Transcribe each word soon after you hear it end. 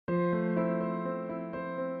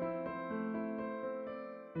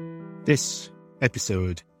This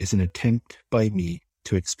episode is an attempt by me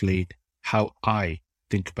to explain how I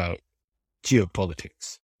think about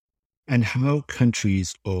geopolitics and how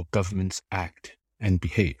countries or governments act and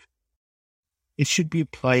behave. It should be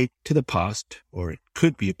applied to the past, or it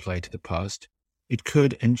could be applied to the past. It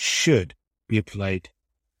could and should be applied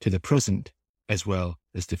to the present as well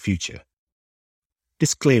as the future.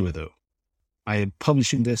 Disclaimer though, I am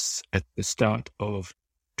publishing this at the start of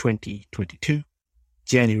 2022,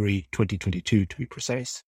 January 2022 to be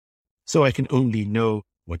precise, so I can only know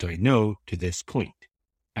what I know to this point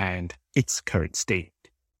and its current state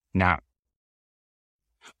now.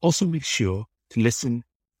 Also make sure to listen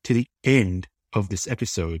to the end of this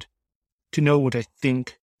episode to know what I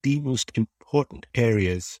think the most important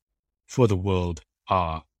areas for the world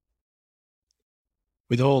are.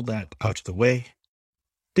 With all that out of the way,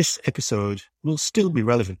 this episode will still be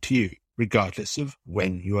relevant to you regardless of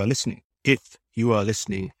when you are listening. If you are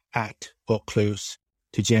listening at or close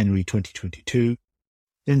to January 2022,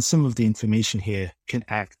 then some of the information here can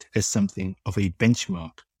act as something of a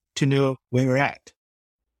benchmark to know where we're at.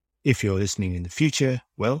 If you're listening in the future,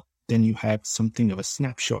 well, then you have something of a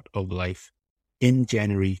snapshot of life in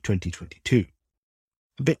January 2022.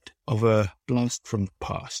 A bit of a blast from the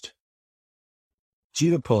past.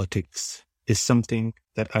 Geopolitics is something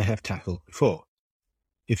that I have tackled before.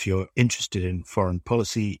 If you're interested in foreign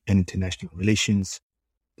policy and international relations,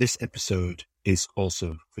 this episode is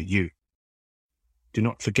also for you. Do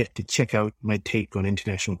not forget to check out my take on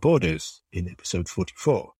international borders in episode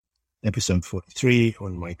 44, episode 43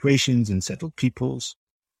 on migrations and settled peoples,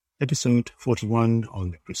 episode 41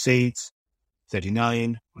 on the Crusades,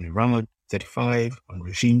 39 on Iran, 35 on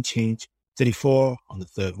regime change, 34 on the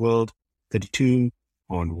Third World, 32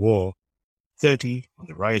 on war, 30 on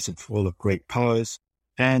the rise and fall of great powers,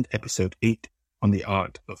 and episode 8 on the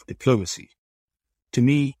art of diplomacy. To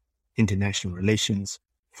me, international relations,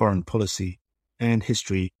 foreign policy, and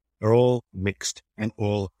history are all mixed and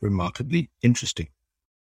all remarkably interesting.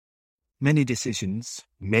 Many decisions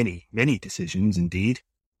indeed,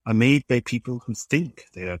 are made by people who think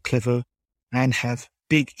they are clever and have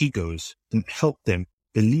big egos that help them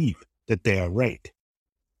believe that they are right.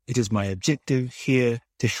 It is my objective here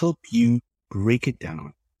to help you break it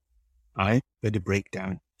down. I'm going to break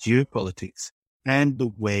down geopolitics and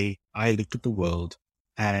the way I look at the world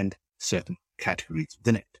and certain categories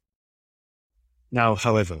within it. Now,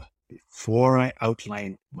 however, before I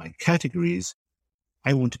outline my categories,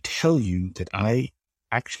 I want to tell you that I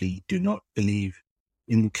actually do not believe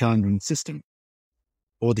in the calendaring system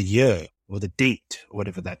or the year or the date or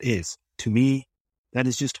whatever that is. To me, that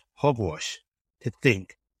is just hogwash to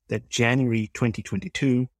think that January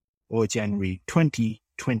 2022 or January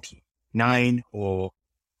 2029 or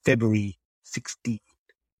February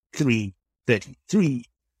 6333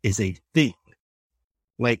 is a thing.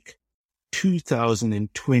 Like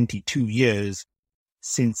 2022 years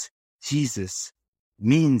since Jesus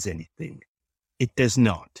means anything. It does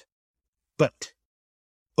not. But,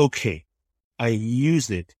 okay, I use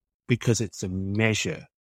it because it's a measure.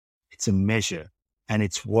 It's a measure, and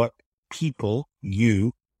it's what people,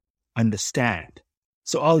 you, understand.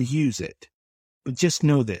 So I'll use it. But just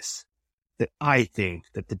know this, that I think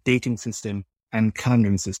that the dating system and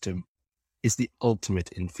calendaring system is the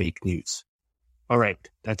ultimate in fake news. All right,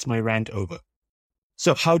 that's my rant over.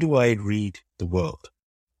 So how do I read the world?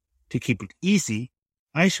 To keep it easy,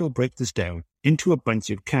 I shall break this down into a bunch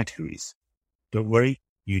of categories. Don't worry,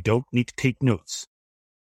 you don't need to take notes.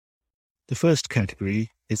 The first category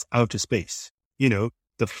is outer space. You know,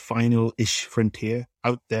 the final-ish frontier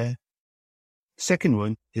out there. Second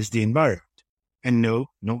one is the environment. And no,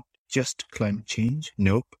 not just climate change.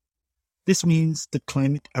 Nope. This means the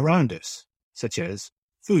climate around us, such as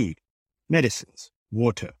food, medicines,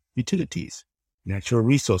 water, utilities, natural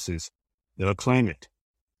resources, the climate,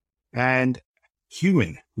 and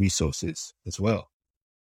human resources as well.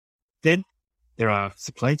 Then there are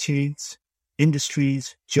supply chains,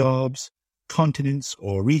 industries, jobs, continents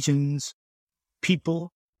or regions,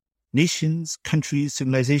 people, nations, countries,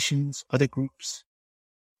 civilizations, other groups.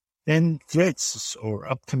 Then threats or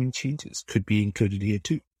upcoming changes could be included here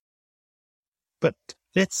too. But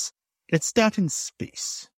let's start in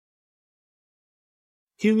space.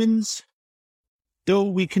 Humans, though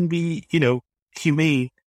we can be,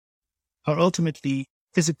 humane, are ultimately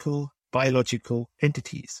physical, biological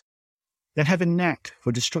entities that have a knack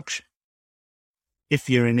for destruction. If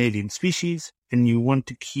you're an alien species and you want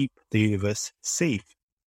to keep the universe safe,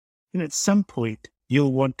 then at some point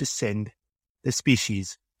you'll want to send the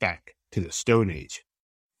species back to the Stone Age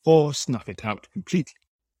or snuff it out completely.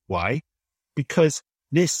 Why? Because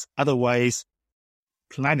this otherwise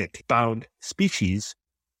planet-bound species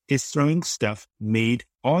is throwing stuff made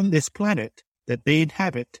on this planet that they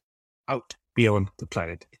inhabit out beyond the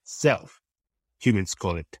planet itself. Humans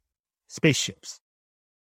call it spaceships.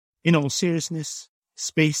 In all seriousness,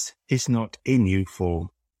 space is not a new form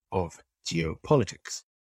of geopolitics.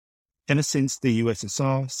 Ever since the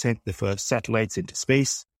USSR sent the first satellites into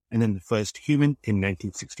space and then the first human in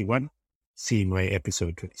 1961, see my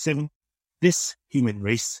episode 27, this human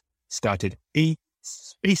race started a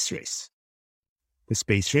space race. The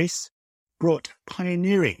space race brought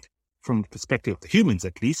pioneering, from the perspective of the humans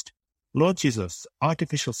at least, launches of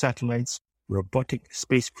artificial satellites, robotic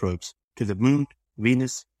space probes to the moon,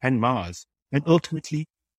 Venus, and Mars, and ultimately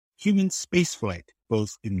human spaceflight,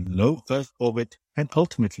 both in low Earth orbit and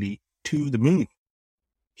ultimately to the moon.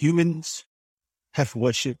 Humans have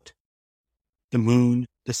worshipped the moon,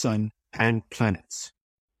 the sun, and planets.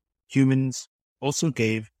 Humans also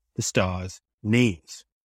gave the stars names.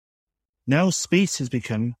 Now space has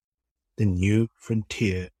become the new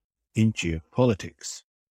frontier in geopolitics.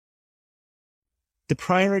 The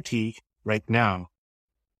priority right now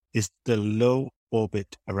is the low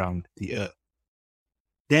orbit around the Earth.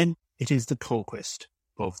 Then it is the conquest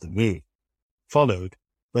of the moon, followed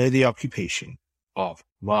by the occupation of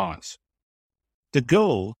Mars. The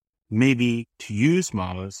goal may be to use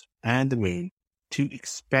Mars and the moon to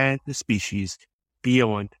expand the species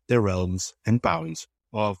beyond the realms and bounds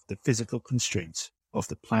of the physical constraints of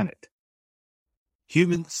the planet.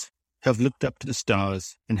 Humans have looked up to the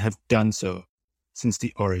stars and have done so since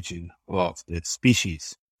the origin of the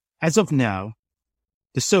species. As of now,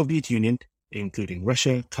 the Soviet Union, including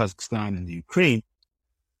Russia, Kazakhstan, and the Ukraine,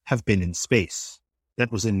 have been in space.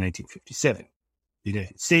 That was in 1957. The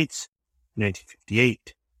United States,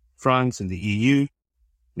 1958. France and the EU,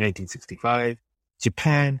 1965.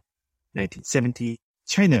 Japan, 1970.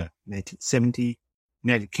 China, 1970.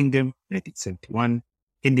 United Kingdom, 1971.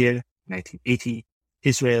 India, 1980.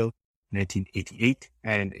 Israel, 1988.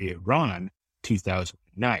 And Iran,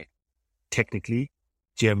 2009. Technically,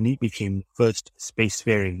 Germany became the first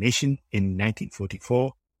spacefaring nation in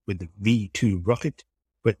 1944 with the V-2 rocket,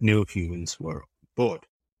 but no humans were on board.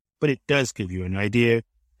 But it does give you an idea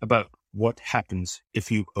about what happens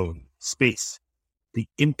if you own space. The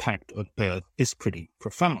impact on Earth is pretty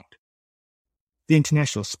profound. The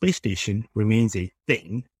International Space Station remains a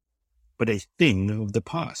thing, but a thing of the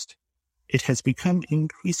past. It has become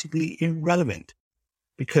increasingly irrelevant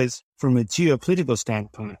because from a geopolitical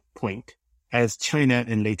standpoint, as China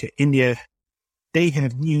and later India, they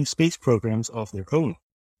have new space programs of their own.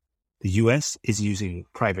 The US is using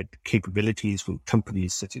private capabilities from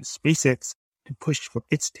companies such as SpaceX to push for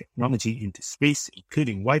its technology into space,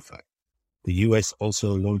 including Wi-Fi. The US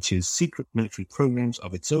also launches secret military programs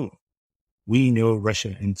of its own. We know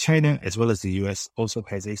Russia and China, as well as the US, also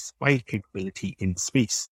has a spy capability in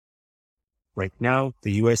space. Right now,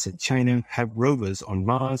 the US and China have rovers on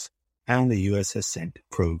Mars, and the US has sent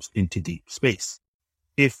probes into deep space.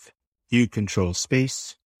 If you control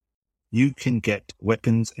space, you can get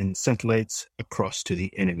weapons and satellites across to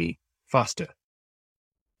the enemy faster.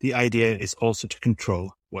 The idea is also to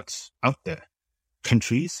control what's out there.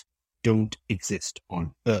 Countries don't exist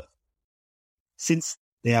on Earth, since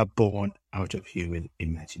they are born out of human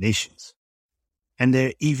imaginations. And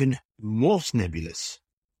they're even more nebulous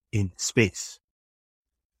in space.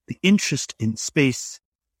 The interest in space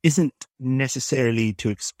isn't necessarily to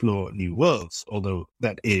explore new worlds, although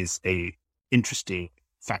that is an interesting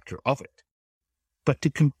factor of it, but to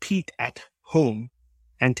compete at home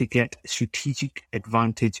and to get strategic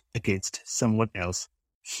advantage against someone else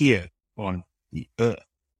here on the Earth.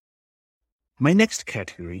 My next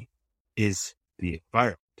category is the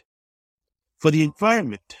environment. For the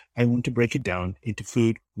environment, I want to break it down into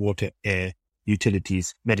food, water, air,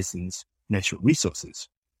 utilities, medicines, natural resources,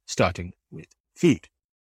 starting with food.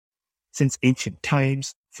 Since ancient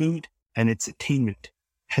times, food and its attainment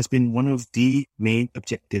has been one of the main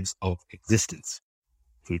objectives of existence.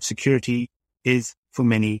 Food security is, for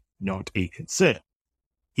many, not a concern.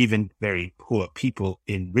 Even very poor people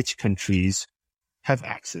in rich countries have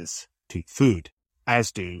access to food,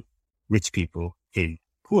 as do rich people in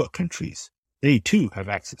poor countries. They too have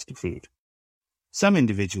access to food. Some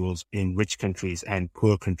individuals in rich countries and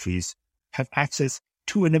poor countries have access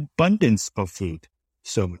to an abundance of food,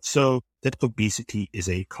 so much so that obesity is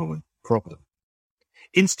a common problem.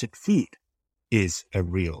 Instant food is a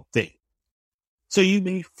real thing. So you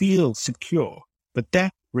may feel secure, but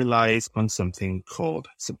that relies on something called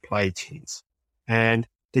supply chains and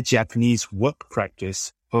the Japanese work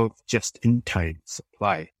practice of just-in-time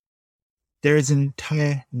supply. There is an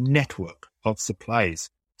entire network of supplies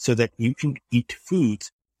so that you can eat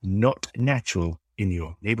foods not natural in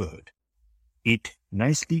your neighborhood. Eat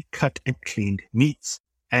nicely cut and cleaned meats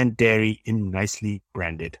and dairy in nicely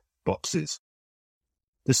branded boxes.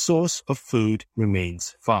 The source of food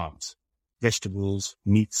remains farms. Vegetables,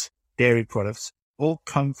 meats, dairy products all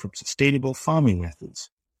come from sustainable farming methods,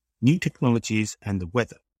 new technologies, and the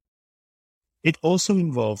weather. It also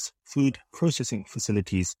involves food processing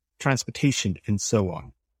facilities, transportation, and so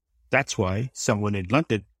on. That's why someone in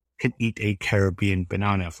London can eat a Caribbean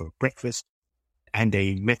banana for breakfast and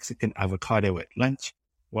a Mexican avocado at lunch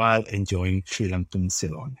while enjoying Sri Lankan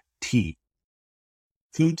Ceylon tea.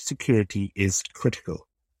 Food security is critical.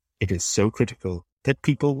 It is so critical that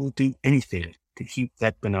people will do anything to keep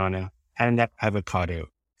that banana and that avocado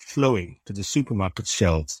flowing to the supermarket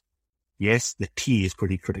shelves. Yes, the tea is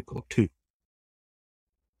pretty critical too.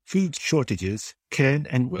 Food shortages can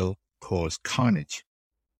and will cause carnage.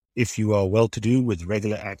 If you are well-to-do with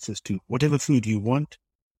regular access to whatever food you want,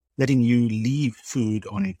 letting you leave food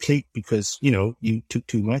on a plate because, you took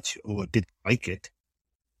too much or didn't like it,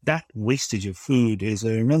 that wastage of food is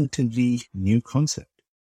a relatively new concept.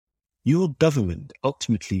 Your government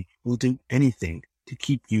ultimately will do anything to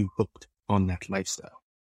keep you hooked on that lifestyle.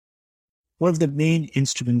 One of the main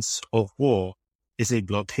instruments of war is a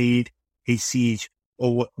blockade, a siege,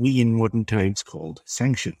 or what we in modern times called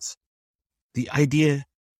sanctions. The idea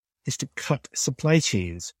is to cut supply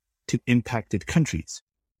chains to impacted countries.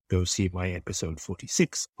 Go see my episode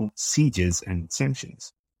 46 on sieges and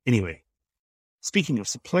sanctions. Anyway, speaking of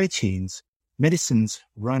supply chains, medicines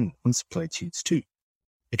run on supply chains too.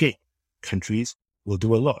 Again, countries will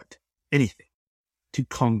do a lot, anything, to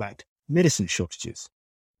combat medicine shortages.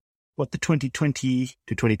 What the 2020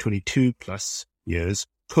 to 2022 plus years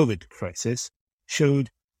COVID crisis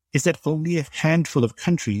showed is that only a handful of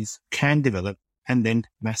countries can develop and then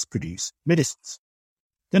mass produce medicines.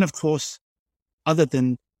 Then, of course, other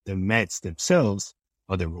than the meds themselves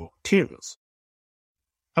are the raw materials.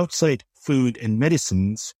 Outside food and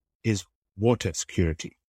medicines is water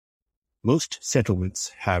security. Most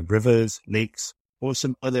settlements have rivers, lakes, or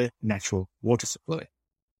some other natural water supply.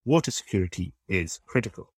 Water security is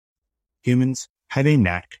critical. Humans have a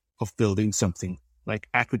knack of building something like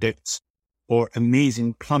aqueducts or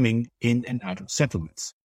amazing plumbing in and out of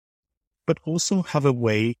settlements, but also have a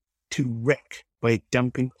way to wreck by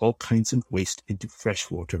dumping all kinds of waste into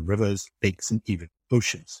freshwater rivers, lakes, and even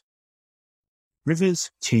oceans.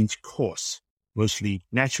 Rivers change course, mostly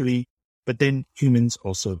naturally, but then humans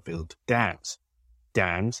also build dams.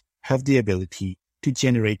 Dams have the ability to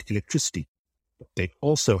generate electricity, but they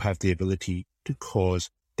also have the ability to cause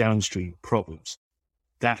downstream problems.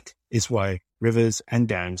 That is why rivers and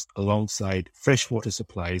dams alongside freshwater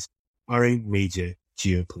supplies are a major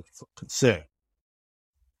geopolitical concern.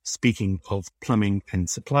 Speaking of plumbing and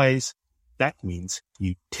supplies, that means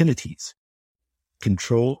utilities.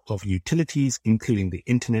 Control of utilities, including the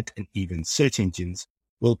internet and even search engines,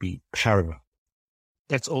 will be paramount.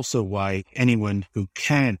 That's also why anyone who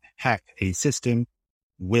can hack a system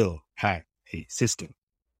will hack a system,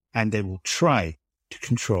 and they will try to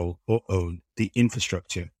control or own the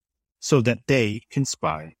infrastructure so that they can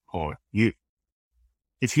spy on you.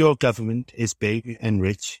 If your government is big and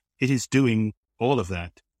rich, it is doing all of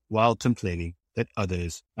that while complaining that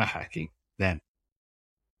others are hacking them.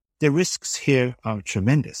 The risks here are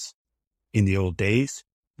tremendous. In the old days,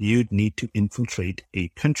 you'd need to infiltrate a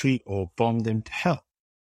country or bomb them to hell.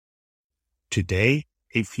 Today,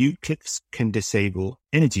 a few clicks can disable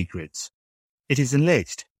energy grids. It is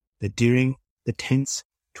alleged that during the tense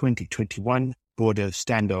 2021 border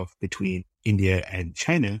standoff between India and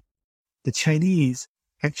China, the Chinese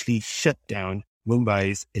actually shut down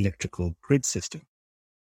Mumbai's electrical grid system.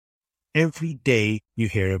 Every day you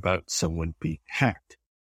hear about someone being hacked.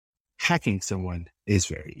 Hacking someone is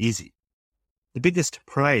very easy. The biggest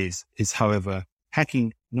prize is, however,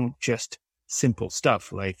 hacking not just simple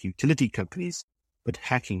stuff like utility companies, but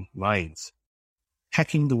hacking minds.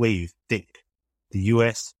 Hacking the way you think. The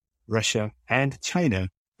US, Russia, and China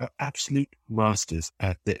are absolute masters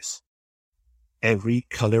at this. Every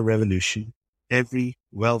color revolution, every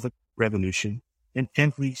velvet revolution, and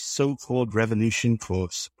every so-called revolution for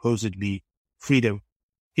supposedly freedom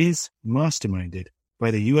is masterminded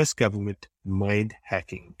by the US government mind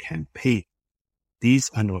hacking campaign. These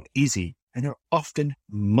are not easy and are often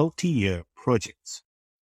multi-year projects.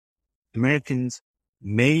 Americans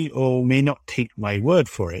may or may not take my word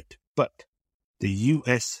for it, but the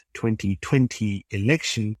US 2020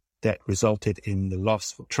 election that resulted in the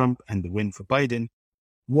loss for Trump and the win for Biden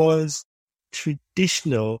was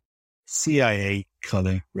traditional CIA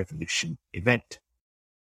color revolution event.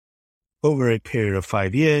 Over a period of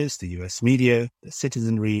 5 years, the US media, the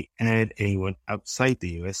citizenry, and anyone outside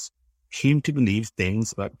the US came to believe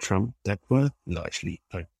things about Trump that were largely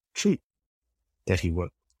untrue. That he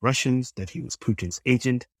worked with Russians, that he was Putin's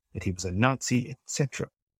agent, that he was a Nazi, etc.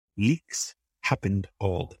 Leaks happened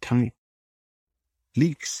all the time.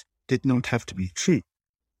 Leaks did not have to be true.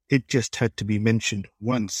 It just had to be mentioned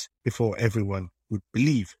once before everyone would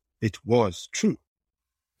believe it was true.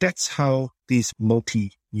 That's how these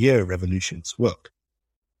multi-year revolutions work.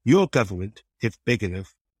 Your government, if big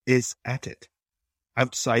enough, is at it.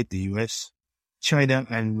 Outside the US, China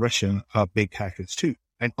and Russia are big hackers too,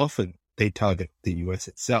 and often they target the US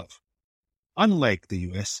itself. Unlike the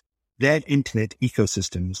US, their internet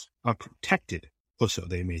ecosystems are protected, or so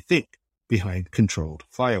they may think, behind controlled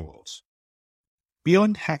firewalls.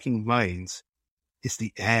 Beyond hacking minds is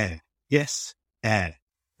the air. Yes, air.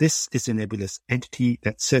 This is a nebulous entity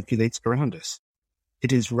that circulates around us.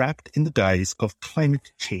 It is wrapped in the guise of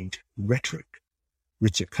climate change rhetoric.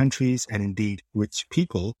 Richer countries, and indeed rich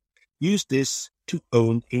people, use this to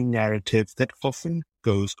own a narrative that often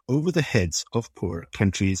goes over the heads of poorer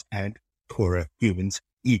countries and poorer humans,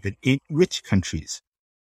 even in rich countries.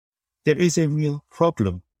 There is a real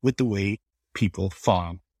problem with the way people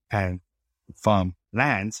farm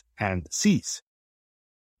lands and seas.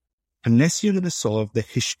 Unless you're going to solve the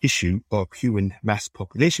issue of human mass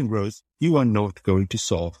population growth, you are not going to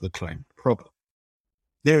solve the climate problem.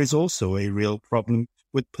 There is also a real problem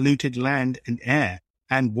with polluted land and air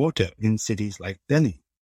and water in cities like Delhi.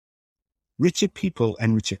 Richer people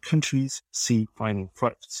and richer countries see final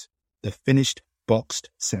products: the finished boxed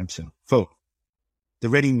Samsung phone, the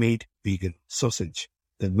ready-made vegan sausage,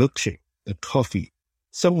 the milkshake, the coffee.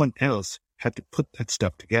 Someone else had to put that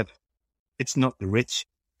stuff together. It's not the rich,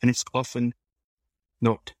 and it's often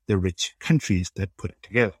not the rich countries that put it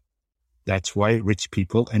together. That's why rich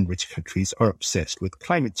people and rich countries are obsessed with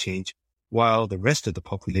climate change, while the rest of the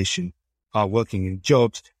population are working in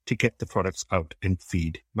jobs to get the products out and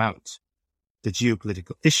feed mouths. The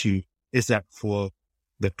geopolitical issue is that for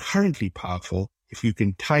the currently powerful, if you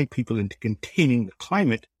can tie people into containing the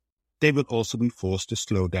climate, they will also be forced to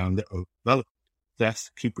slow down their own development, thus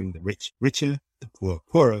keeping the rich richer, the poor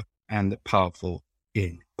poorer, and the powerful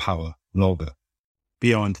in power longer.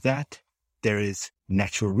 Beyond that, there is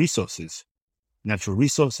natural resources. Natural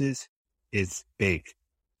resources is big.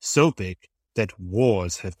 So big that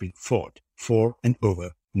wars have been fought for and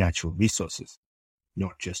over natural resources.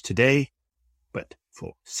 Not just today, but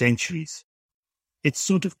for centuries. It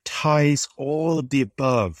sort of ties all of the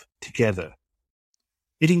above together.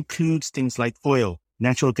 It includes things like oil,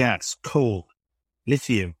 natural gas, coal,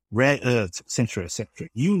 lithium, rare earths, etc., etc.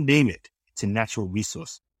 You name it. It's a natural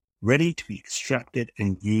resource, ready to be extracted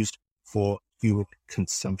and used for human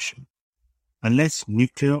consumption. Unless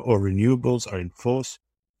nuclear or renewables are in force,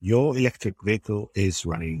 your electric vehicle is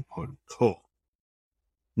running on coal.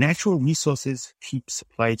 Natural resources keep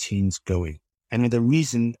supply chains going, and are the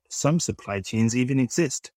reason some supply chains even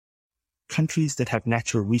exist. Countries that have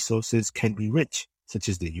natural resources can be rich, such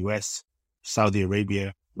as the US, Saudi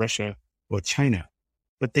Arabia, Russia, or China,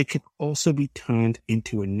 but they can also be turned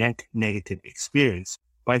into a net negative experience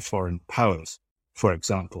by foreign powers, for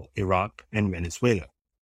example, Iraq and Venezuela.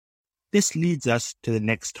 This leads us to the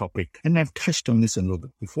next topic, and I've touched on this a little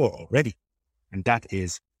bit before already, and that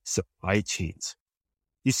is supply chains.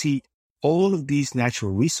 You see, all of these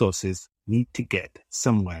natural resources need to get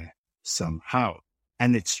somewhere, somehow,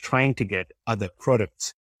 and it's trying to get other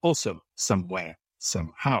products also somewhere,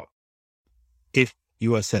 somehow. If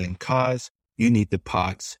you are selling cars, you need the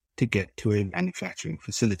parts to get to a manufacturing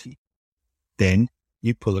facility. Then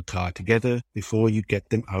you pull a car together before you get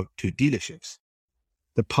them out to dealerships.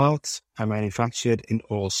 The parts are manufactured in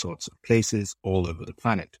all sorts of places all over the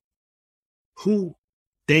planet.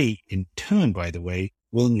 They, in turn, by the way,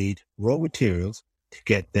 will need raw materials to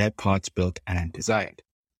get their parts built and designed.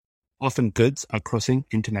 Often goods are crossing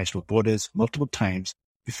international borders multiple times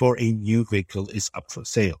before a new vehicle is up for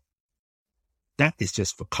sale. That is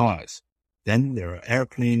just for cars. Then there are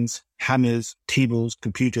airplanes, hammers, tables,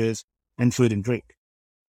 computers, and food and drink.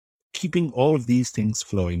 Keeping all of these things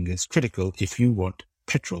flowing is critical if you want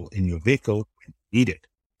petrol in your vehicle when you need it,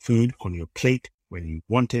 food on your plate when you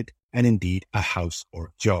want it, and indeed a house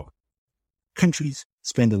or job. Countries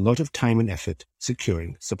spend a lot of time and effort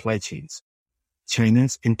securing supply chains.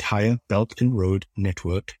 China's entire Belt and Road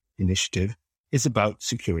Network initiative is about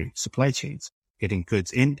securing supply chains, getting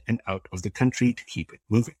goods in and out of the country to keep it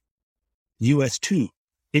moving. US too,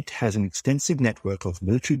 it has an extensive network of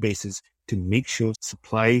military bases to make sure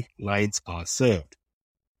supply lines are served.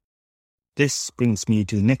 This brings me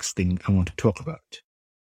to the next thing I want to talk about.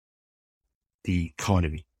 the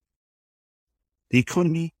economy. The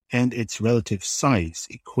economy and its relative size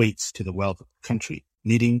equates to the wealth of the country,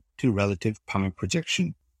 leading to relative power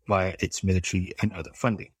projection via its military and other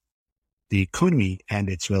funding. The economy and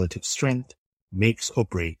its relative strength makes or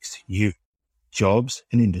breaks you. Jobs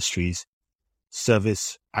and industries,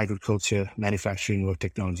 service, agriculture, manufacturing or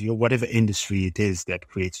technology, or whatever industry it is that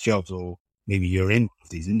creates jobs, or maybe you're in one of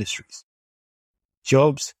these industries.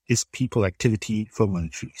 Jobs is people activity for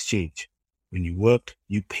monetary exchange. When you work,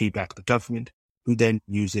 you pay back the government, who then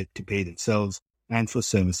use it to pay themselves and for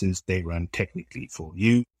services they run technically for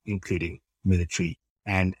you, including military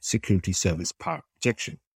and security service power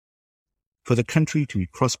projection. For the country to be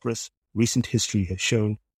prosperous, recent history has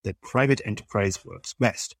shown that private enterprise works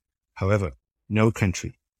best. However, no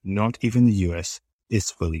country, not even the US, is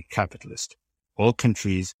fully capitalist. All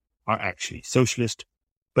countries are actually socialist,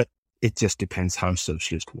 but it just depends how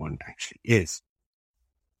socialist one actually is.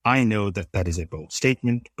 I know that that is a bold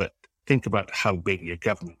statement, but think about how big your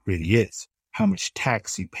government really is, how much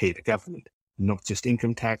tax you pay the government, not just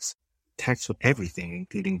income tax, tax for everything,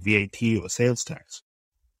 including VAT or sales tax.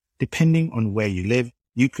 Depending on where you live,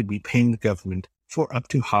 you could be paying the government for up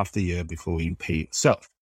to half the year before you pay yourself.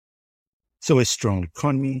 So a strong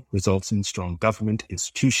economy results in strong government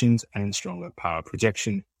institutions and stronger power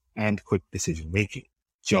projection and quick decision-making.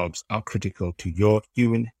 Jobs are critical to your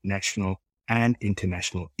human, national, and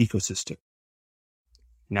international ecosystem.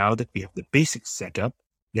 Now that we have the basics set up,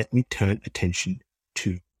 let me turn attention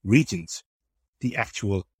to regions, the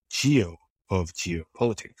actual geo of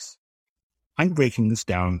geopolitics. I'm breaking this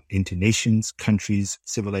down into nations, countries,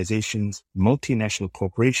 civilizations, multinational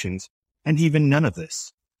corporations, and even none of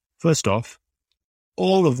this. First off,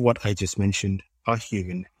 all of what I just mentioned are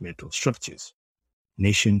human mental structures.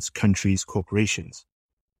 Nations, countries, corporations.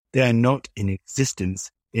 They are not in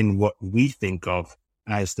existence in what we think of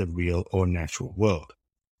as the real or natural world.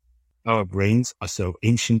 Our brains are so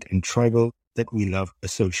ancient and tribal that we love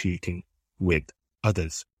associating with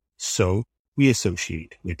others. So we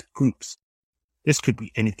associate with groups. This could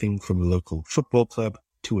be anything from a local football club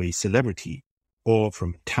to a celebrity, or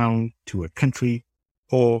from a town to a country,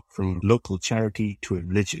 or from a local charity to a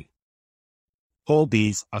religion. All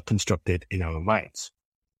these are constructed in our minds.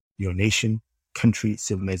 Your nation, country,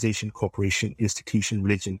 civilization, corporation, institution,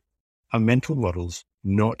 religion are mental models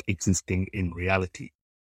not existing in reality.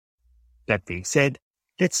 That being said,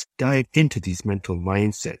 let's dive into these mental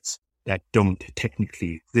mindsets that don't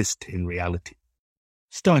technically exist in reality.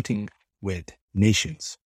 Starting with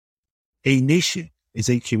nations. A nation is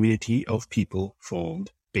a community of people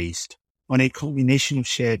formed based on a combination of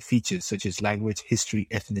shared features such as language, history,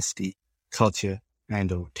 ethnicity, culture,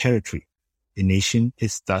 and/or territory. A nation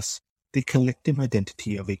is thus the collective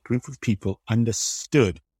identity of a group of people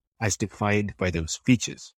understood as defined by those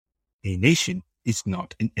features. A nation is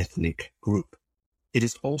not an ethnic group. It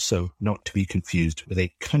is also not to be confused with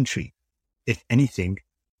a country. If anything,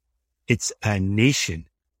 it's a nation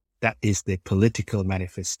that is the political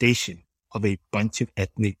manifestation of a bunch of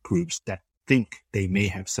ethnic groups that think they may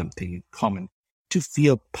have something in common to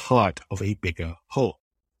feel part of a bigger whole.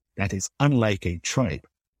 That is unlike a tribe.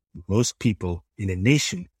 Most people in a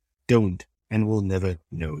nation don't and will never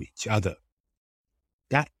know each other.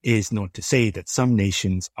 That is not to say that some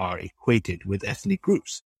nations are equated with ethnic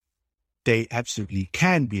groups. They absolutely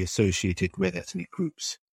can be associated with ethnic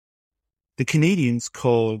groups. The Canadians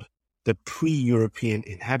called the pre-European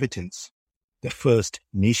inhabitants the First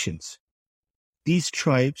Nations. These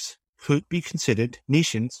tribes could be considered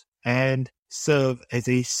nations and serve as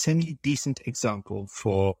a semi-decent example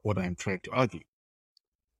for what I'm trying to argue.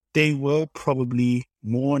 They were probably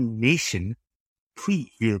more nation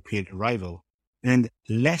pre-European arrival and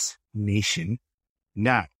less nation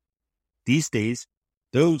now. These days,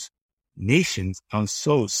 those nations are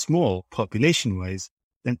so small population-wise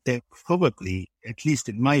that they're probably, at least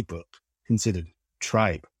in my book, considered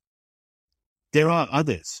tribe. There are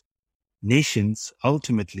others. Nations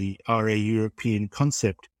ultimately are a European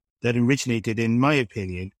concept that originated, in my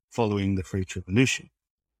opinion, following the French Revolution.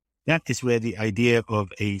 That is where the idea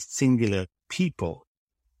of a singular people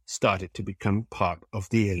started to become part of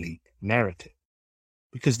the elite narrative,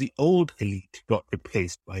 because the old elite got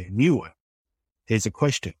replaced by a new one. Here's a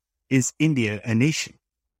question. Is India a nation?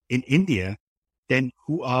 In India, then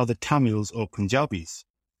who are the Tamils or Punjabis?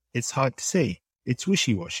 It's hard to say. It's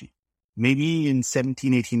wishy-washy. Maybe in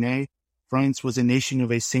 1789, France was a nation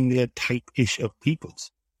of a singular type-ish of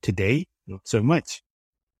peoples. Today, not so much.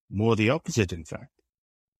 More the opposite, in fact.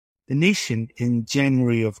 The nation in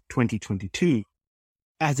January of 2022,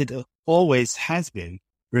 as it always has been,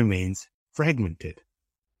 remains fragmented.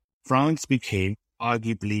 France became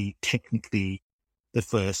arguably, technically, the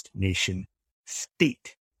first nation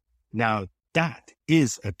state. Now, that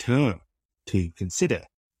is a term to consider: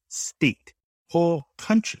 state or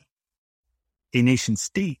country. A nation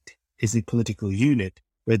state is a political unit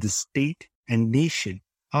where the state and nation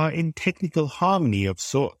are in technical harmony of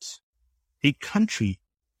sorts. A country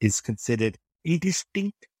is considered a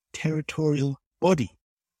distinct territorial body.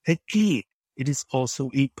 Again, it is also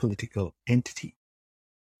a political entity.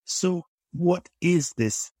 So, what is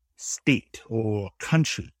this state or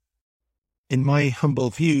country? In my humble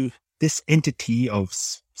view, this entity of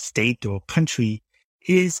state or country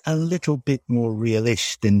is a little bit more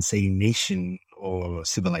realish than, say, nation or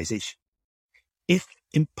civilization. If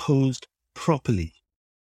imposed properly,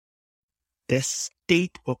 the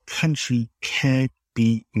state or country can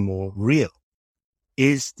be more real.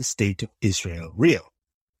 Is the state of Israel real?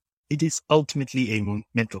 It is ultimately a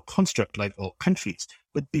mental construct like all countries,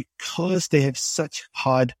 but because they have such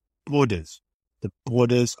hard borders, the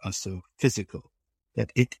borders are so physical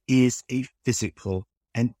that it is a physical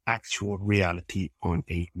and actual reality on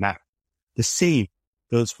a map. The same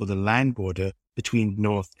goes for the land border between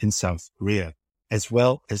North and South Korea, as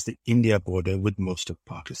well as the India border with most of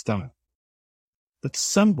Pakistan. But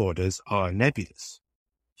some borders are nebulous.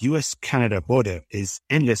 US-Canada border is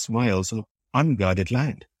endless miles of unguarded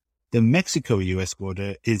land. The Mexico-US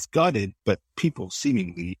border is guarded, but people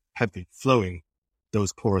seemingly have been flowing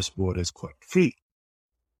those porous borders quite free.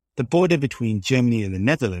 The border between Germany and the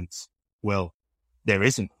Netherlands, well, there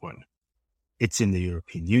isn't one. It's in the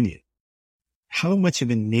European Union. How much of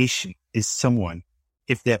a nation is someone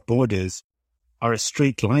if their borders are a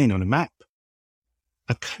straight line on a map?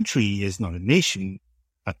 A country is not a nation.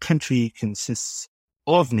 A country consists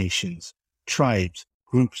of nations, tribes,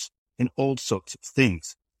 groups, and all sorts of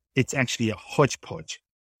things. It's actually a hodgepodge.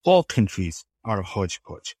 All countries are a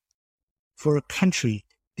hodgepodge. For a country,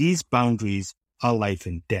 these boundaries are life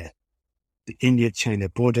and death. The India-China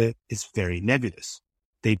border is very nebulous.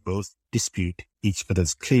 They both dispute each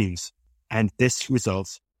other's claims, and this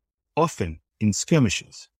results often in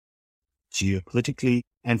skirmishes. Geopolitically,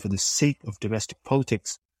 and for the sake of domestic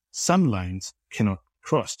politics, some lines cannot be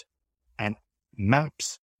crossed, and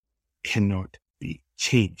maps cannot be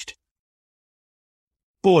changed.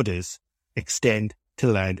 Borders extend to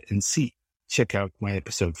land and sea. Check out my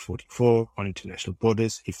episode 44 on international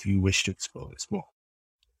borders if you wish to explore this more.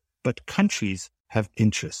 But countries have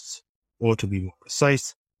interests, or to be more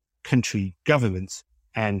precise, country governments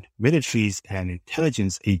and militaries and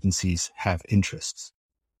intelligence agencies have interests.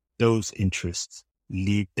 Those interests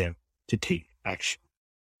lead them to take action.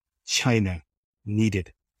 China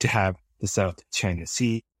needed to have the South China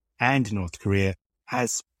Sea and North Korea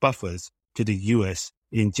as buffers to the US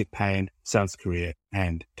in Japan, South Korea,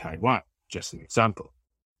 and Taiwan, just an example.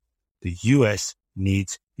 The US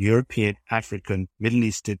needs European, African, Middle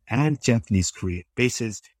Eastern, and Japanese Korean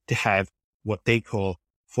bases to have what they call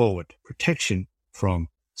forward protection from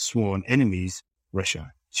sworn enemies, Russia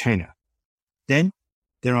and China. Then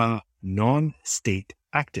there are non-state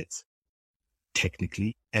actors.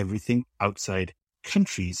 Technically, everything outside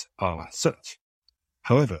countries are such.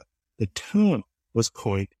 However, the term was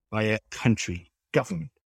coined by a country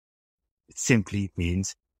government. It simply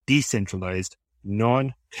means decentralized,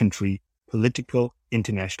 non-country political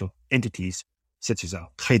international entities such as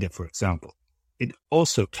Al-Qaeda, for example. It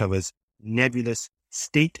also covers nebulous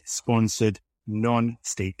state-sponsored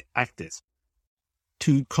non-state actors.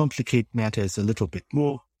 To complicate matters a little bit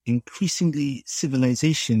more, increasingly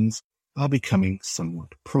civilizations are becoming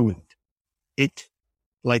somewhat prominent. It,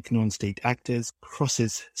 like non-state actors,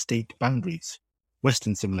 crosses state boundaries.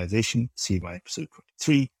 Western civilization, see my episode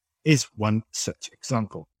 23, is one such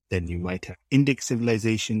example. Then you might have Indic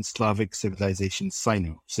civilizations, Slavic civilizations,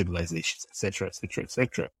 Sino civilizations, etc., etc.,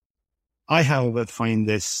 etc. I, however, find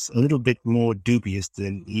this a little bit more dubious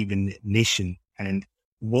than even nation and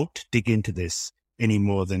won't dig into this any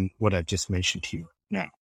more than what I've just mentioned to you now.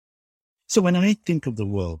 So when I think of the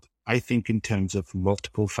world, I think in terms of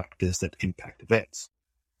multiple factors that impact events.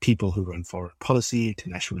 People who run foreign policy,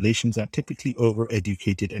 international relations are typically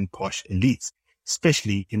over-educated and posh elites,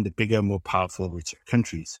 especially in the bigger, more powerful, richer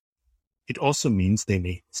countries. It also means they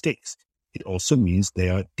make mistakes. It also means they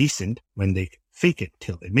are decent when they fake it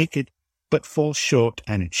till they make it, but fall short,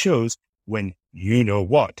 and it shows when you know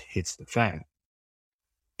what hits the fan.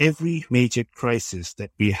 Every major crisis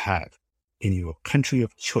that we have in your country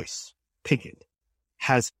of choice, pick it,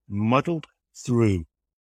 has muddled through,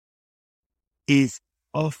 is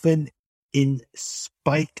often in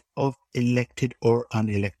spite of elected or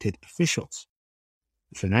unelected officials.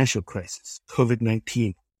 The financial crisis,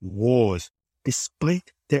 COVID-19, wars,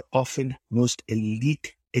 despite their often most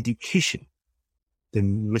elite education, the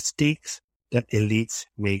mistakes that elites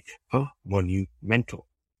make are monumental,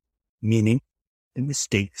 meaning the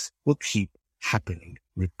mistakes will keep happening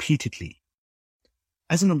repeatedly.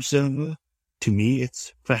 As an observer, to me,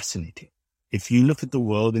 it's fascinating. If you look at the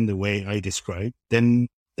world in the way I described, then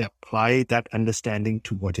apply that understanding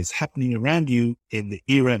to what is happening around you in the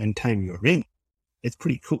era and time you're in. It's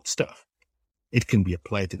pretty cool stuff. It can be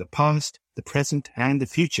applied to the past, the present, and the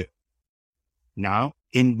future. Now,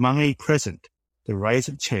 in my present, the rise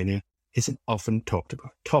of China is an often talked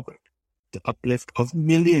about topic. The uplift of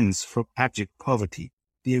millions from abject poverty,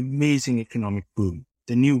 the amazing economic boom,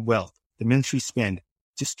 the new wealth, the military spend,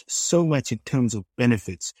 just so much in terms of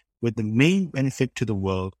benefits, with the main benefit to the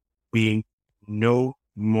world being no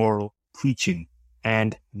moral preaching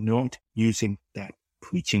and not using that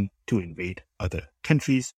preaching to invade other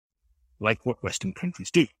countries like what Western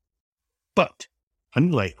countries do. But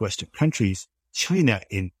unlike Western countries, China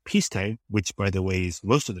in peacetime, which by the way is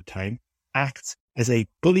most of the time, acts as a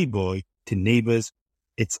bully boy to neighbors.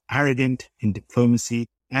 It's arrogant in diplomacy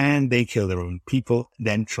and they kill their own people,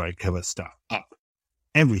 then try to cover stuff up.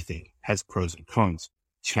 Everything has pros and cons.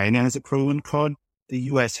 China has a pro and con. The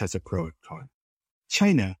US has a pro and con.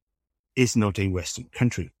 China is not a Western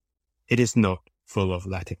country. It is not full of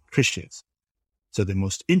Latin Christians. So the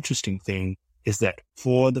most interesting thing is that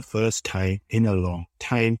for the first time in a long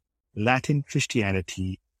time, Latin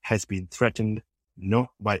Christianity has been threatened not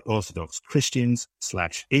by Orthodox Christians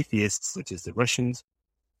 / atheists such as the Russians,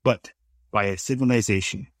 but by a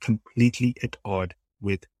civilization completely at odds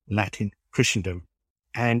with Latin Christendom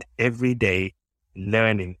and every day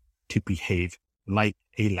learning to behave like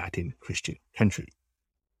a Latin Christian country.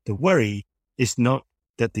 The worry is not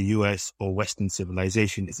that the US or Western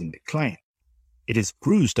civilization is in decline. It is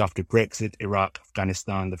bruised after Brexit, Iraq,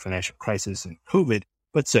 Afghanistan, the financial crisis, and COVID,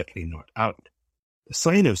 but certainly not out. The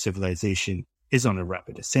sign of civilization is on a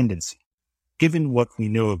rapid ascendancy. Given what we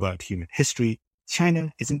know about human history,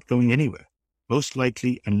 China isn't going anywhere. Most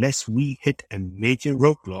likely, unless we hit a major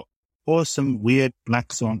roadblock or some weird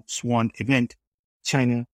black swan event,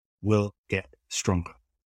 China will get stronger.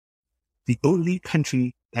 The only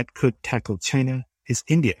country that could tackle China is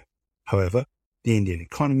India. However, the Indian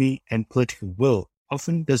economy and political will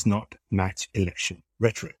often does not match election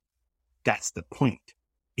rhetoric. That's the point.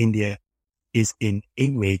 India is in a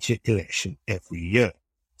major election every year.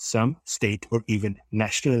 Some state or even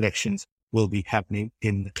national elections will be happening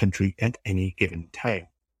in the country at any given time.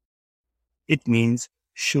 It means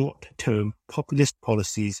short-term populist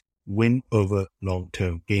policies win over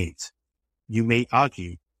long-term gains. You may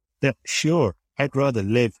argue that, sure, I'd rather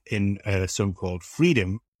live in a so-called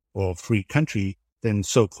freedom or free country than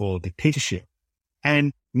so-called dictatorship.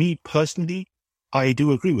 And me personally, I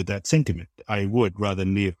do agree with that sentiment. I would rather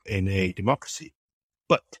live in a democracy.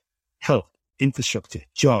 But health, infrastructure,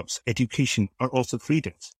 jobs, education are also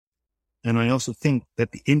freedoms. And I also think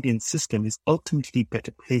that the Indian system is ultimately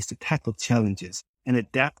better placed to tackle challenges and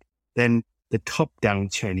adapt than the top-down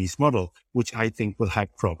Chinese model, which I think will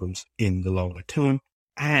have problems in the longer term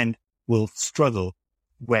and will struggle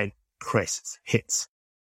when crisis hits.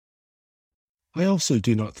 I also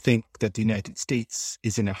do not think that the United States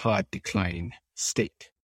is in a hard decline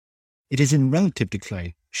state. It is in relative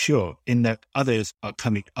decline, sure, in that others are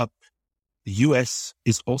coming up. The US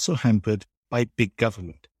is also hampered by big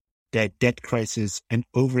government. Their debt crisis and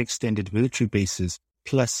overextended military bases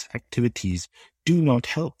plus activities do not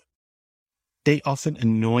help. They often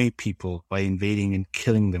annoy people by invading and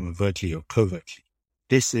killing them overtly or covertly.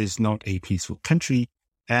 This is not a peaceful country,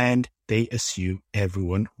 and they assume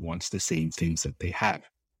everyone wants the same things that they have.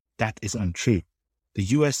 That is untrue. The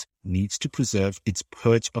US needs to preserve its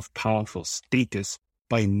purge of powerful status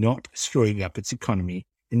by not screwing up its economy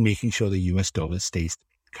and making sure the US dollar stays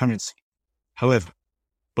the currency. However,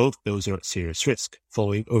 both those are at serious risk,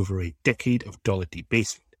 following over a decade of dollar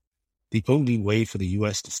debasement. The only way for the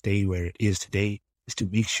US to stay where it is today is to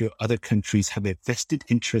make sure other countries have a vested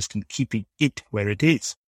interest in keeping it where it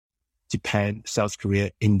is. Japan, South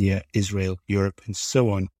Korea, India, Israel, Europe, and so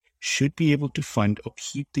on should be able to fund or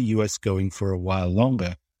keep the US going for a while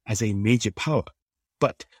longer as a major power.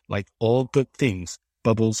 But like all good things,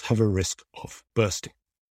 bubbles have a risk of bursting.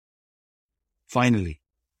 Finally,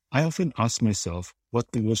 I often ask myself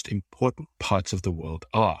what the most important parts of the world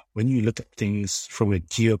are when you look at things from a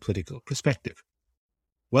geopolitical perspective.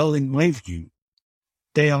 Well, in my view,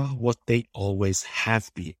 they are what they always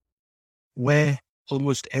have been, where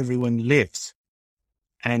almost everyone lives,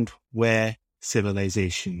 and where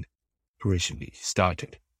civilization originally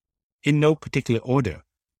started. In no particular order.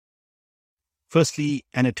 Firstly,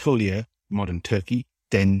 Anatolia, modern Turkey.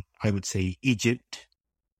 Then I would say Egypt,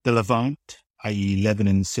 the Levant, i.e.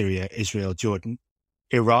 Lebanon, Syria, Israel, Jordan,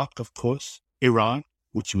 Iraq, of course, Iran,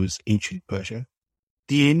 which was ancient Persia,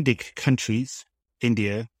 the Indic countries,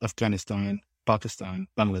 India, Afghanistan, Pakistan,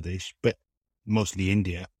 Bangladesh, but mostly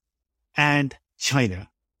India, and China.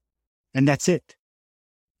 And that's it.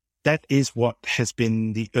 That is what has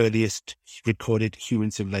been the earliest recorded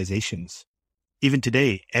human civilizations. Even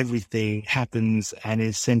today, everything happens and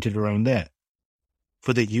is centered around there.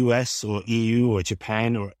 For the US or EU or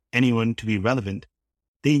Japan or anyone to be relevant,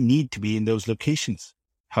 they need to be in those locations.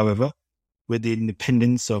 However, with the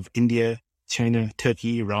independence of India, China,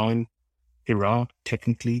 Turkey, Iran, Iraq,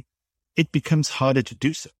 technically, it becomes harder to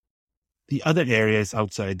do so. The other areas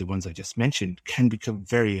outside the ones I just mentioned can become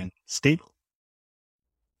very unstable.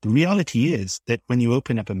 The reality is that when you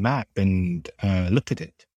open up a map and look at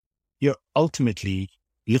it, you're ultimately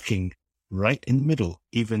looking right in the middle,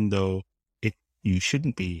 even though you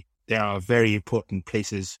shouldn't be. There are very important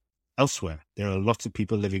places elsewhere. There are lots of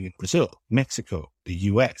people living in Brazil, Mexico, the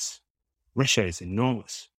US. Russia is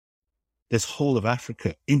enormous. There's whole of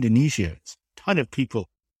Africa, Indonesia, it's a ton of people,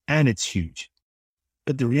 and it's huge.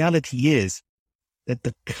 But the reality is that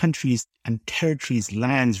the countries and territories,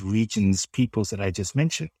 lands, regions, peoples that I just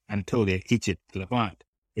mentioned, Anatolia, Egypt, Levant,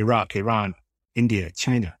 Iraq, Iran, India,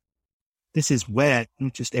 China, this is where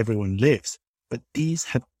not just everyone lives, but these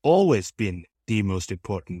have always been the most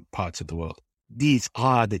important parts of the world. These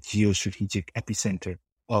are the geostrategic epicenter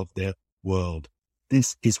of the world.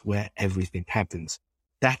 This is where everything happens.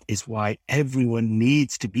 That is why everyone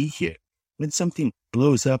needs to be here. When something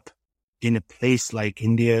blows up in a place like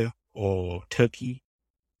India or Turkey,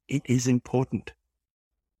 it is important.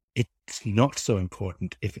 It's not so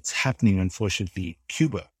important if it's happening, unfortunately, in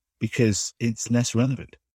Cuba, because it's less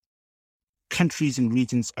relevant. Countries and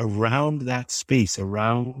regions around that space,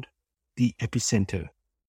 around the epicenter,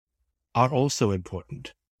 are also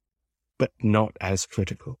important, but not as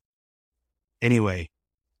critical. Anyway,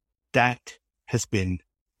 that has been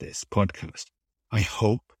this podcast. I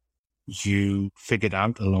hope you figured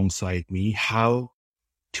out alongside me how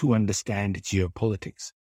to understand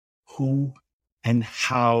geopolitics, who and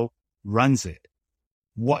how runs it,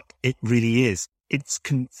 what it really is. It's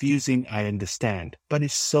confusing, I understand, but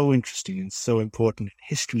it's so interesting and so important.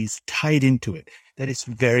 History is tied into it that it's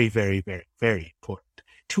very, very, very, very important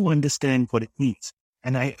to understand what it means.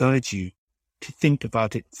 And I urge you to think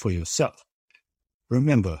about it for yourself.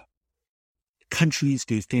 Remember, countries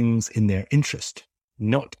do things in their interest,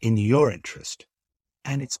 not in your interest.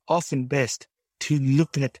 And it's often best to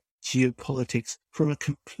look at geopolitics from a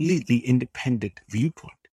completely independent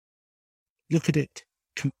viewpoint. Look at it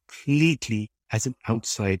completely as an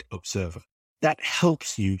outside observer. That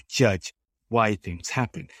helps you judge why things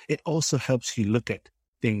happen. It also helps you look at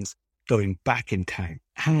things going back in time,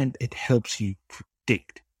 and it helps you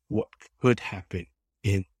predict what could happen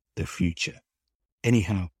in the future.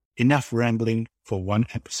 Anyhow, enough rambling for one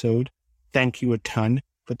episode. Thank you a ton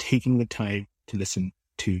for taking the time to listen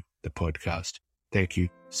to the podcast. Thank you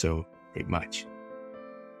so very much.